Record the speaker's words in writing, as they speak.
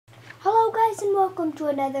guys, and welcome to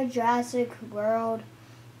another Jurassic World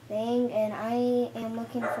thing, and I am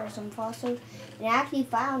looking for some fossils, and I actually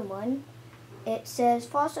found one. It says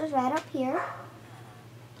fossils right up here.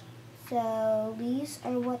 So these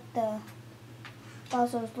are what the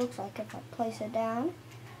fossils looks like if I place it down.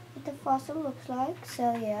 What the fossil looks like,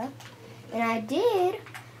 so yeah. And I did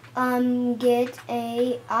get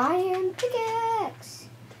a iron pickaxe.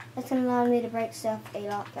 That's gonna allow me to break stuff a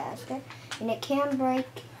lot faster, and it can break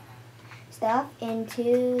stuff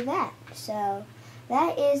into that. So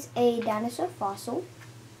that is a dinosaur fossil,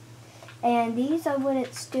 and these are what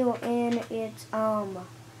it's still in its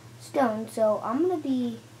stone. So I'm gonna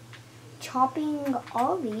be chopping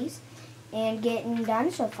all these and getting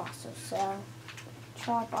dinosaur fossils. So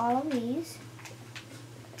chop all of these,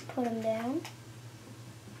 put them down.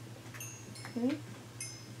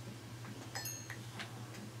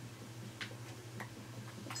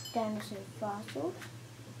 Dinosaur fossils.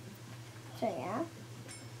 So yeah,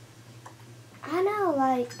 I know,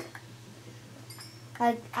 like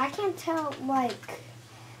I can't tell like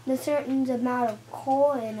the certain amount of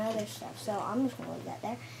coal and other stuff, so I'm just gonna leave that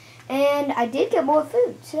there. And I did get more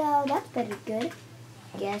food, so that's pretty good.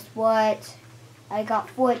 Guess what? I got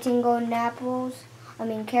 14 golden apples.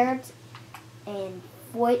 Carrots, and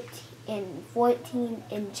 14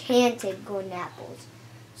 enchanted golden apples.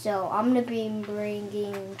 So I'm gonna be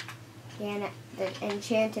bringing the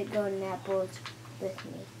enchanted golden apples with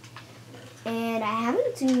me. And I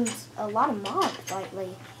haven't seen a lot of mobs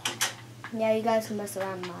lately. Yeah, you guys can mess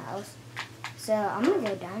around in my house. So I'm gonna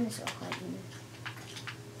go dinosaur hunting.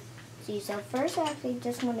 See, so first I actually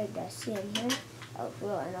just wanted to see in here. Oh,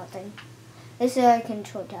 really nothing. This is our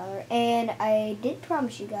control tower, and I did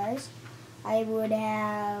promise you guys I would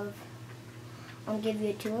have give you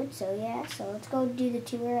a tour. So yeah, so let's go do the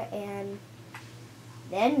tour, and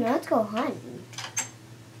then let's go hunting.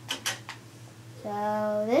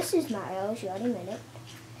 So this is my house. You already met it.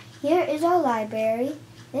 Here is our library.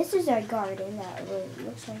 This is our garden that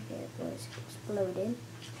looks like it was exploded.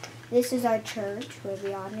 This is our church where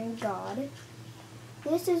we honor God.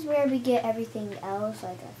 This is where we get everything else,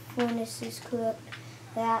 like our furnace is cooked,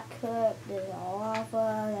 that cooked, there's a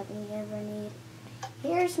lava that we ever need.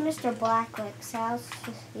 Here's Mr. Blacklick's house.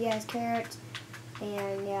 He has carrots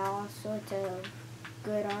and yeah, all sorts of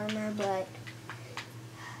good armor, but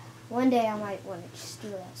one day I might want to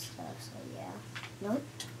steal that stuff, so yeah. Nope.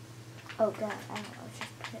 Oh god, I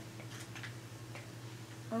just put it.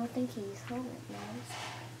 I don't think he's home right now.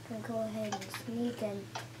 I'm gonna go ahead and sneak and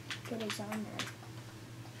get his armor.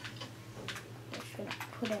 I'm just gonna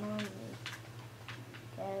put it on me.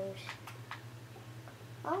 I have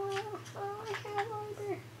armor.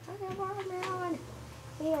 I have armor on.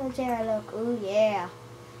 Yeah, there, look. Ooh, yeah.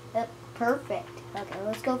 Yep, perfect. Okay,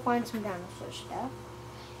 let's go find some dinosaur stuff.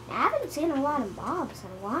 I haven't seen a lot of mobs in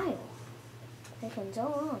a while. It's been so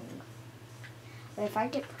long. But if I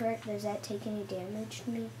get pricked, does that take any damage to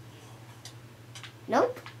me?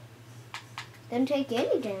 Nope. Didn't take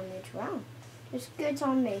any damage. Wow. Just goods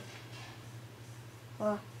on me.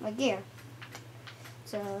 Well, my gear.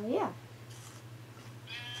 So, yeah.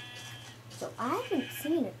 So, I haven't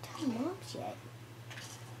seen a ton of mobs yet.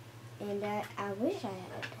 And I wish I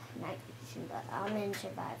had night vision, but I'm in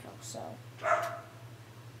survival, so.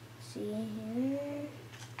 See here.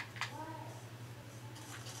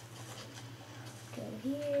 Go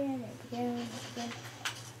here. There we go.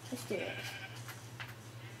 Let's do this.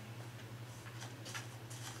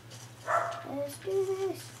 Let's do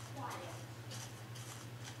this.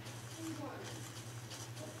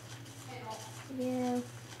 Yeah.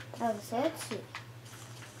 Oh, so let's see.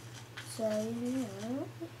 So,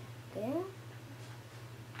 yeah.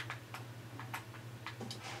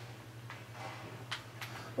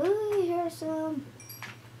 Ooh, here's some.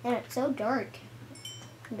 And it's so dark.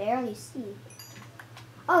 I can barely see.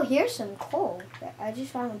 Oh, here's some coal. I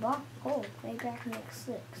just found a block of coal. Maybe I can make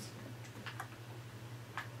 6.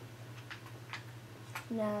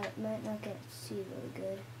 No, it might not get to see really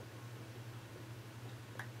good.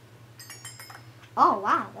 Oh,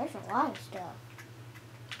 wow, there's a lot of stuff.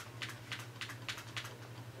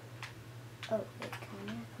 Oh, wait, can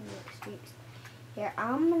I make streaks? Here,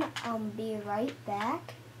 I'm gonna be right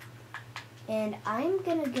back. And I'm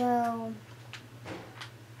gonna go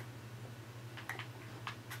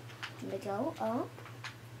up.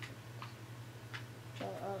 Go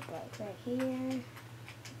up right here.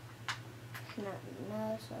 Nothing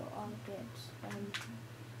else, so I'll get some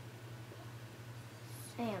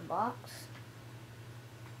sandbox.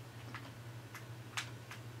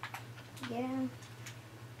 Yeah.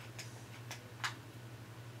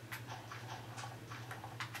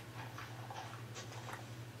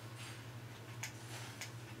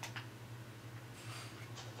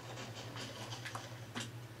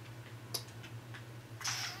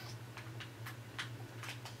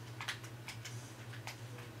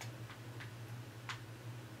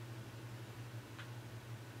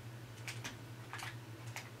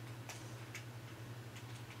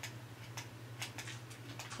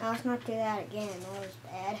 Now let's not do that again. That was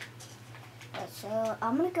bad. So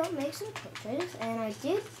I'm gonna go make some torches, and I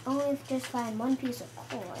did only just find one piece of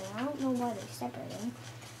coal, and I don't know why they separate them,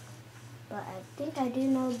 but I think I do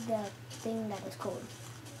know the thing that is coal.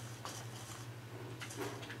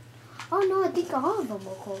 Oh no, I think all of them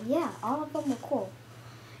are coal. Yeah, all of them are coal.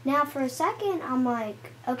 Now for a second, I'm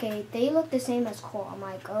like, okay, they look the same as coal. I'm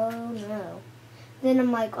like, oh no. Then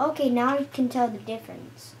I'm like, okay, now I can tell the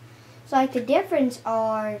difference. So like the difference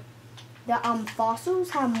are the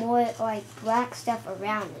fossils have more like black stuff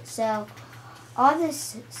around it. So all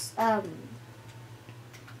this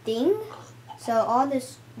thing, so all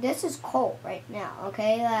this is coal right now,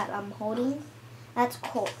 okay, that I'm holding, that's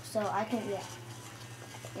coal. So I can, yeah.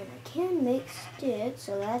 And I can make sticks,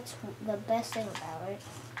 so that's the best thing about it.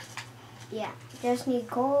 Yeah, just need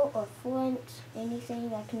coal or flint, anything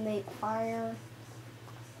that can make fire.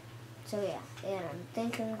 So yeah, and I'm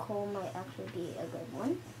thinking coal might actually be a good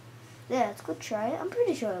one. Yeah, let's go try it. I'm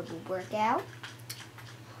pretty sure it will work out.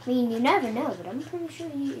 I mean, you never know, but I'm pretty sure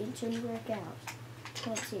it should work out.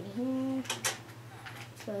 Let's see here.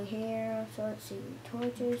 So here, so let's see.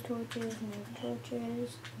 Torches, more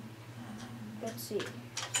torches. Let's see.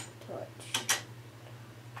 Torch.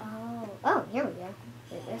 Oh, here we go.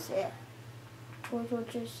 Wait, that's it. 4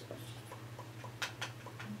 torches.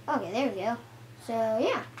 Okay, there we go. So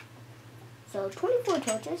yeah. So 24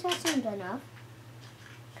 torches, that seems enough.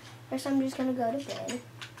 First, I'm just gonna go to bed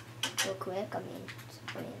real quick. I mean,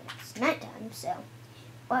 it's nighttime, so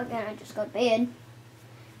I'm gonna just go to bed.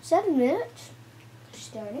 7 minutes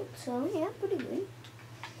starting, so yeah, pretty good.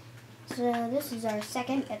 So this is our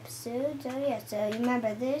second episode. So yeah, so you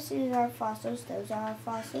remember this is our fossils. Those are our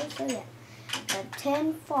fossils. So yeah, we have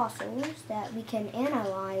 10 fossils that we can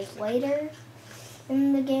analyze later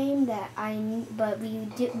in the game. But we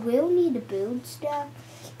will need to build stuff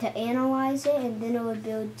to analyze it, and then it would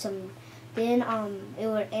build some. Then it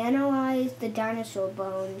would analyze the dinosaur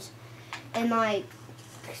bones, and like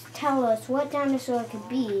tell us what dinosaur it could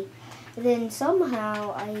be. And then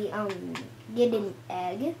somehow I get an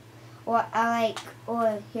egg, or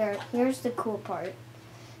here's the cool part.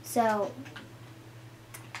 So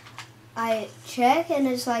I check, and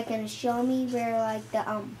it's like gonna show me where like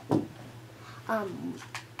the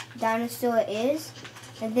dinosaur is,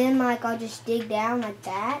 and then like I'll just dig down like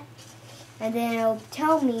that, and then it'll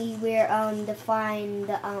tell me where to find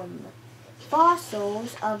the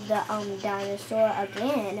fossils of the dinosaur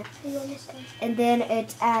again, and then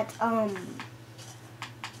it's at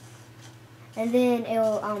and then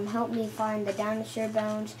it'll help me find the dinosaur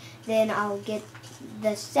bones. Then I'll get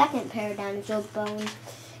the second pair of dinosaur bones,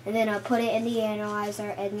 and then I'll put it in the analyzer,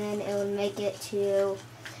 and then it'll make it to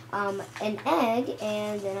an egg,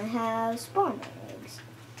 and then I have spawn eggs.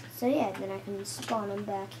 So yeah, then I can spawn them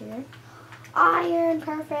back here. Iron,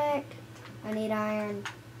 perfect. I need iron.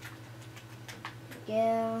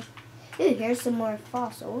 Yeah. Ooh, here's some more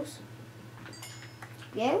fossils.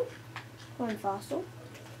 Yeah, one fossil.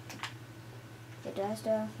 Do I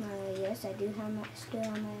still have my, yes, I do have still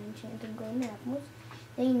have my enchanted golden apples.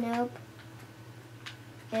 Nope.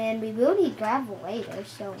 And we will need gravel later,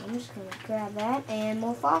 so I'm just going to grab that. And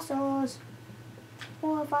more fossils.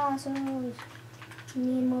 More fossils. We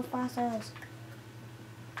need more fossils.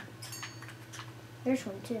 There's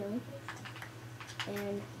one too.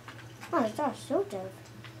 And, oh, there's all sorts of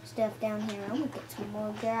stuff down here. I'm going to get some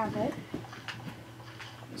more gravel.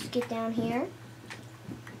 Let's get down here.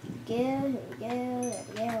 Here we go, there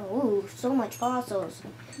we go. Ooh, so much fossils.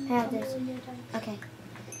 Have this. Okay.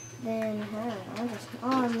 Then,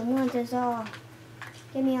 I want this all.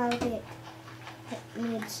 Get me out of it. I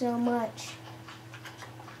need so much.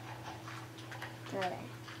 Okay.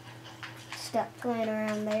 Stuff going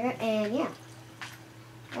around there, and yeah.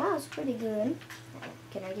 That was pretty good.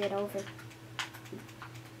 Can I get over?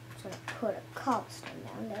 So I put a cobblestone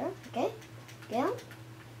down there. Okay. Yeah.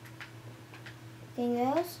 Anything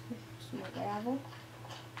else? Some more gravel.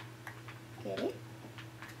 Get it?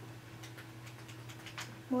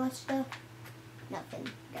 More stuff? Nothing.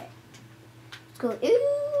 Okay. Let's go.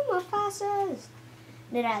 Ooh, more fossils.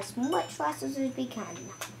 Need as much fossils as we can.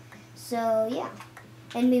 So yeah.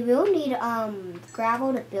 And we will need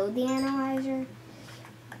gravel to build the analyzer.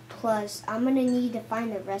 Plus, I'm gonna need to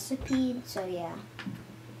find the recipe. So yeah.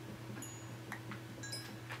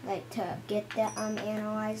 Like to get the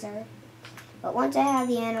analyzer. But once I have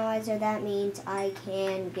the analyzer, that means I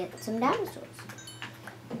can get some dinosaurs.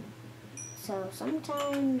 So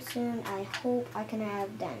sometime soon, I hope I can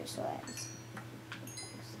have dinosaur eggs.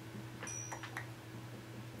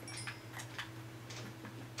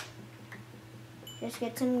 Just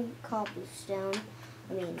get some cobblestone.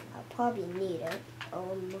 I mean, I'll probably need it.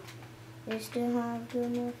 They still have good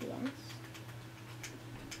enough, yes.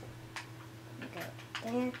 Okay,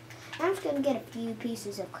 there. I'm just gonna get a few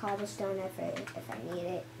pieces of cobblestone if I need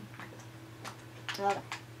it. Okay.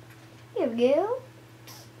 Here we go.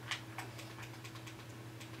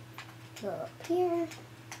 Go up here.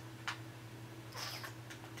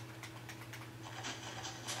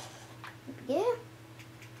 Yeah.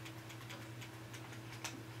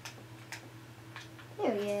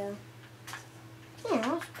 There we go. Yeah,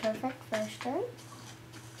 that's perfect first start.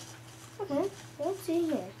 Okay, let's see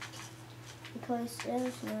here. Place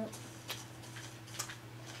those, no.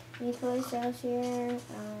 Any place else here?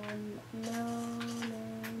 No.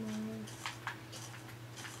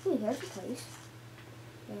 Ooh, here's a place.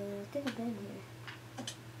 I think I've been here.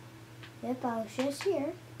 Yep, I was just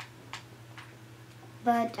here.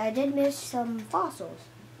 But I did miss some fossils.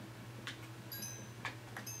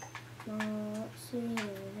 Let's see, is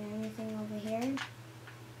there anything over here?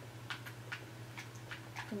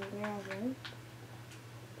 Can grab one.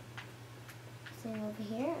 Anything over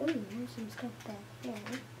here? Ooh, there's some stuff back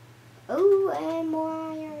there. Ooh, and more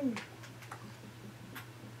iron.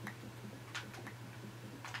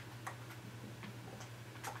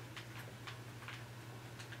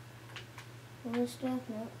 More stuff?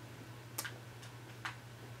 Nope.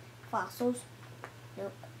 Fossils?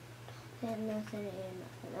 Nope. There's nothing and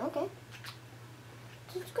nothing. Okay.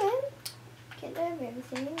 That's good. Can't have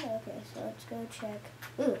everything. Okay, so let's go check.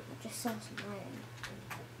 Ooh, I just saw some iron.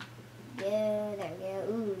 Yeah, there we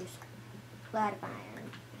go. Ooh, there's a lot of iron.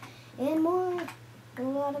 And more. A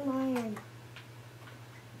lot of iron.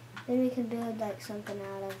 Then we can build like something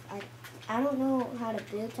out of, I don't know how to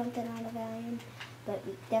build something out of iron, but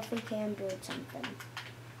we definitely can build something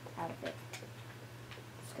out of it.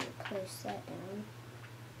 Just gonna place that down.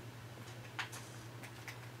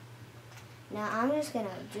 Now I'm just gonna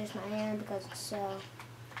use my iron because it's so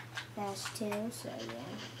fast too, so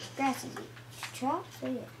yeah. Grass is easy to chop, so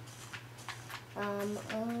yeah. Oh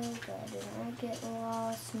god, did I get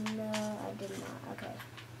lost? No, I did not. Okay.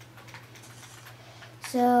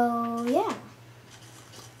 So yeah.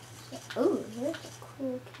 So, ooh, there's a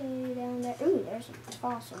cool cave down there. Ooh, there's some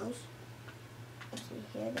fossils. Let's see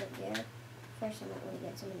here, there we go. First I'm gonna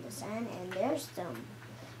get some in the sand, and there's some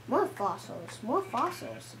more fossils. More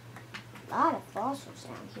fossils. A lot of fossils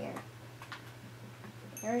down here.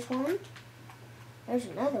 There's one. There's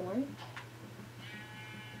another one.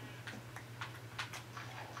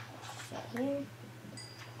 Right here.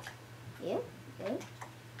 Yep, yep.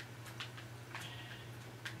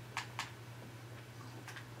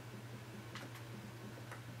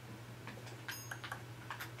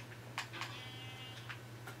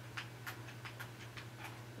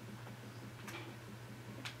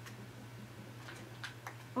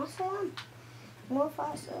 Awesome. More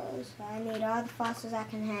fossils. I need all the fossils I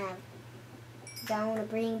can have. 'Cause I want to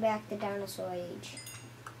bring back the dinosaur age.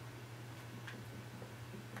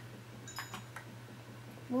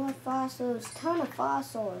 More fossils. Ton of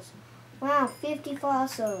fossils. Wow, 50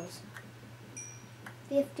 fossils.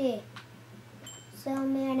 50. So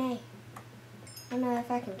many. I don't know if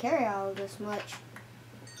I can carry all of this much.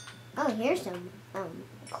 Oh, here's some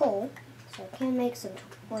coal. So I can make some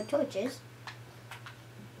more torches.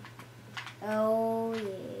 Oh, yeah.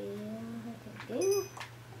 I do.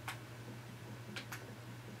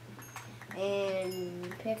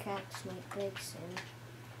 And pickaxe might break soon.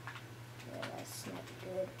 Yeah, that's not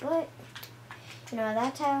good. But, you know,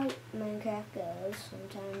 that's how Minecraft goes.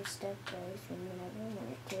 Sometimes stuff breaks when you never want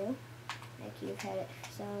it to. Like you've had it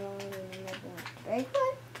for so long and you never want it to break.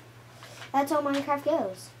 But that's how Minecraft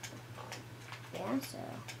goes. Yeah, so.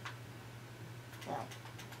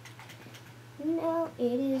 No,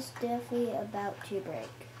 it is definitely about to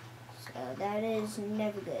break. So that is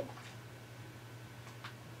never good.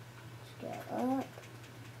 Let's go up.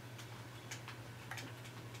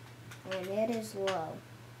 And it is low.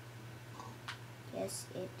 Yes,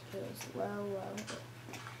 it is low.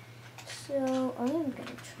 So I am going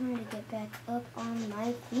to try to get back up on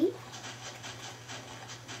my feet.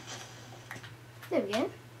 There we go.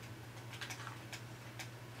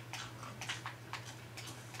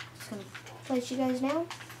 Just going to place you guys now.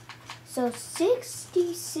 So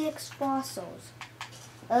 66 fossils.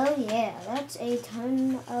 Oh yeah, that's a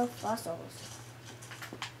ton of fossils.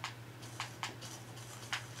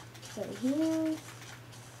 So here,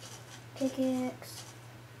 pickaxe.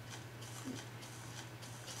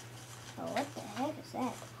 Oh, what the heck is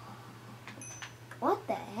that? What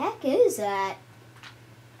the heck is that?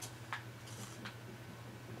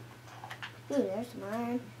 Ooh, there's some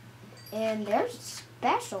iron. And there's a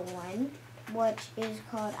special one, which is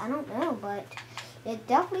called, I don't know, but It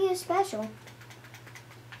definitely is special.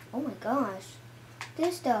 Oh my gosh.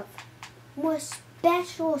 This stuff. More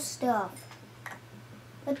special stuff.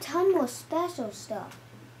 A ton more special stuff.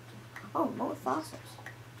 Oh, more fossils.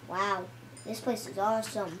 Wow. This place is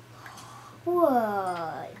awesome.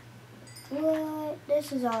 What? What?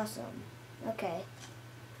 This is awesome. Okay.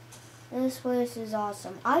 This place is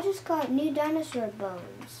awesome. I just got new dinosaur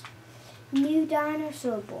bones. New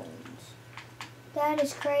dinosaur bones. That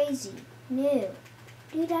is crazy. New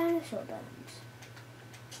dinosaur bones.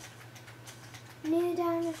 New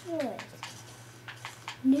dinosaurs.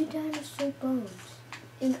 New dinosaur bones.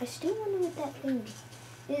 And I still wonder what that thing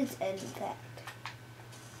is, in fact.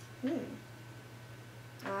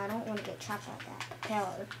 I don't want to get chopped by that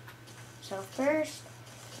propeller. So first,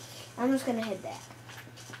 I'm just going to head back.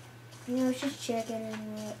 You know, it's just checking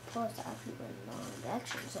and plus I actually went wrong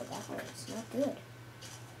direction, so that way it's not good.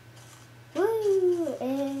 Woo!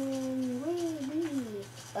 And wee.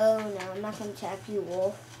 Oh no, I'm not going to check you,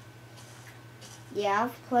 Wolf. Yeah,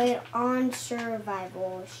 I've played on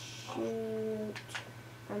survival. Shoot.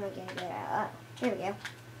 I'm not going to get out. Here we go.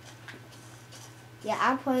 Yeah,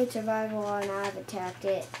 I played survival and I've attacked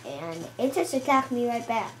it, and it just attacked me right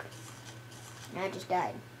back. And I just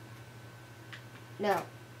died. No,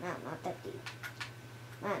 not that deep.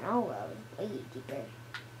 Man, oh well, way deeper.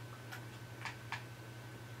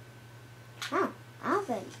 Oh, I've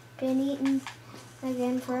been eating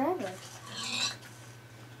again forever.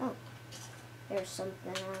 Oh, there's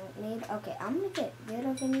something I don't need. Okay, I'm gonna get rid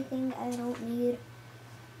of anything I don't need.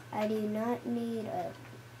 I do not need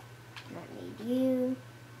not need you.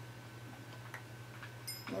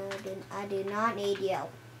 No, I do not need you.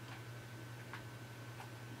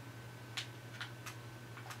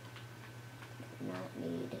 Not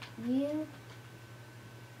need you.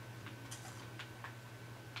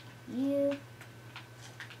 You.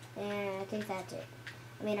 And I think that's it.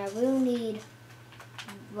 I mean, I will need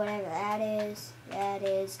whatever that is,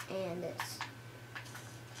 and this.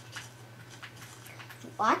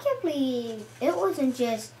 Well, I can't believe it wasn't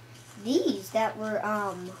just these that were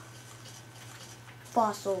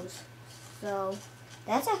fossils. So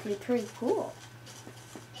that's actually pretty cool.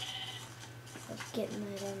 Let's get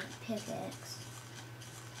my pickaxe.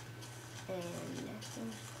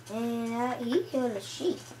 And he killed a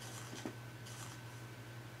sheep.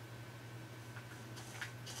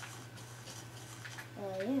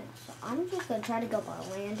 Yeah, so I'm just gonna try to go by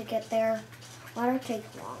land to get there. Water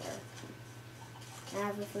takes longer. And I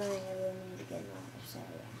have a feeling I really need to get water, so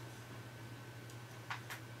yeah.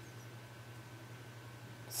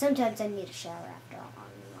 Sometimes I need a shower after a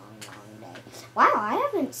long day. Wow, I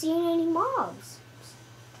haven't seen any mobs.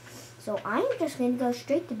 So I'm just going to go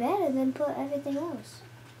straight to bed and then put everything else.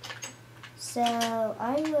 So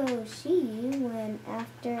I will see you when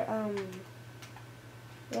after we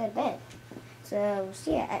go to bed. So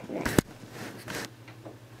see ya at night.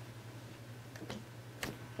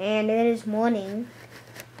 And it is morning.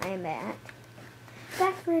 I am back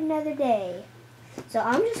for another day. So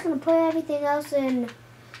I'm just going to put everything else in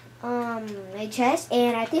my chest,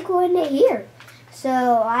 and I think we'll end it here. So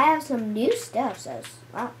I have some new stuff. So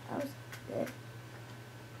wow, that was good.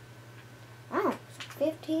 Wow,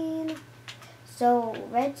 15. So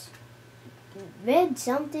red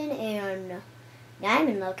something and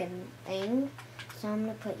diamond looking thing. So I'm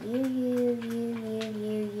gonna put you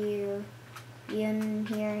in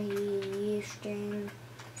here, you string,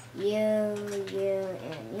 you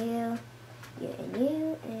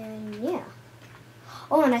and yeah.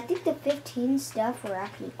 Oh, and I think the 15 stuff were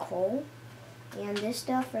actually coal. And this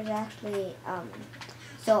stuff is actually,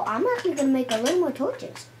 so I'm actually going to make a little more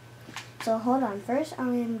torches. So hold on, first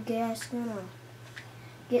I'm just going to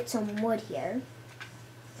get some wood here.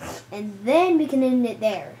 And then we can end it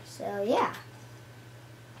there. So yeah.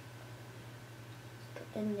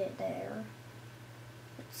 End it there.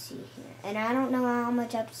 Let's see here. And I don't know how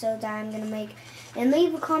much episodes I'm going to make. And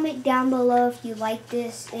leave a comment down below if you like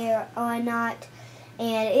this or not.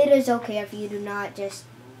 And it is okay if you do not. Just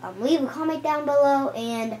leave a comment down below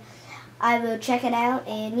and I will check it out,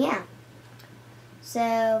 and yeah.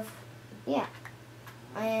 So, yeah.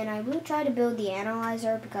 And I will try to build the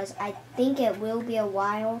analyzer because I think it will be a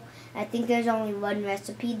while. I think there's only one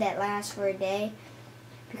recipe that lasts for a day.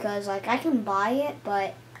 Because, like, I can buy it,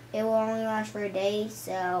 but it will only last for a day,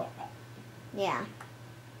 so, yeah.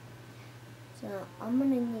 So, I'm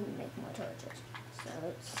going to need to make more torches. So,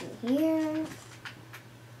 let's see here.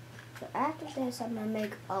 So after this, I'm going to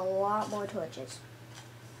make a lot more torches.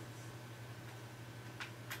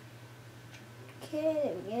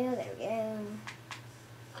 Okay, there we go.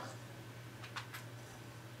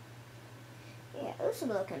 Yeah, this is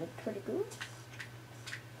looking pretty good.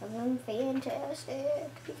 I'm fantastic.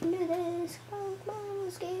 We can do this. Come on,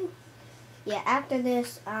 let's go. Yeah, after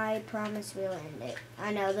this, I promise we'll end it.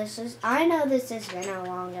 I know this has been a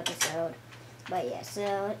long episode, but yeah. So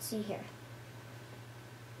let's see here.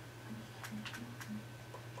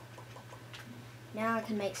 Now I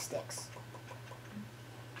can make sticks.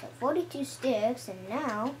 So 42 sticks, and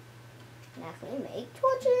now I can actually make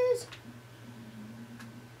torches.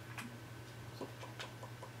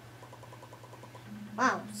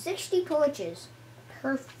 Wow, 60 torches.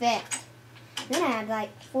 Perfect. Then I have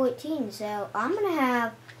like 14, so I'm going to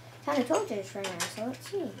have a ton of torches for now. So let's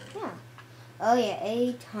see. Yeah. Oh yeah,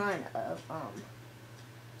 a ton of,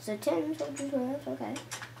 so 10 torches left, okay.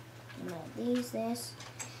 I'm going to use this.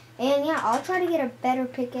 And yeah, I'll try to get a better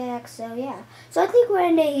pickaxe, so yeah. So I think we're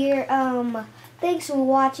end it here. Thanks for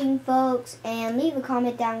watching, folks, and leave a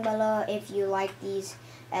comment down below if you like these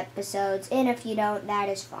episodes, and if you don't, that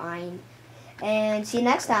is fine. And see you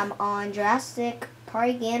next time on Jurassic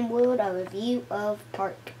Park and World, a review of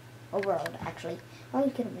Park, or World, actually. I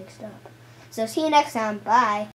always get it mixed up. So see you next time. Bye.